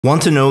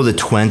Want to know the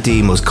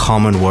 20 most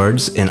common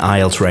words in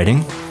Ielts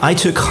writing? I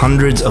took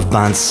hundreds of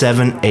band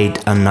 7,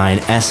 8 and 9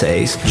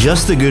 essays,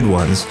 just the good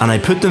ones, and I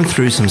put them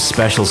through some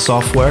special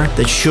software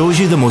that shows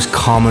you the most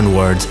common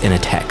words in a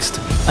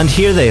text. And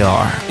here they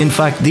are. In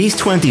fact, these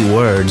 20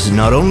 words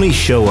not only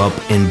show up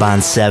in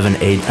band 7,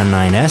 8 and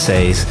 9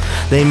 essays,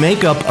 they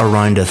make up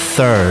around a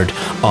third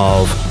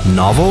of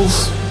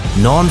novels,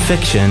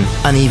 non-fiction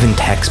and even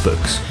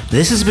textbooks.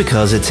 This is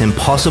because it's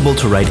impossible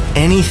to write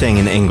anything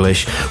in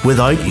English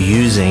without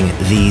using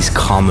these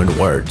common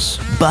words.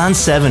 Band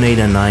 7, 8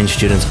 and 9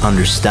 students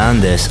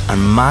understand this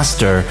and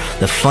master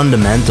the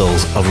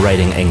fundamentals of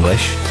writing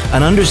English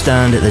and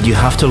understand that you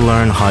have to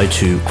learn how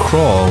to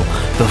crawl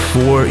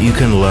before you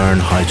can learn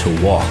how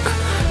to walk.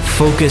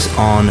 Focus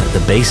on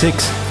the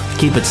basics,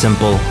 keep it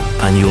simple,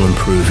 and you'll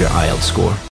improve your IELTS score.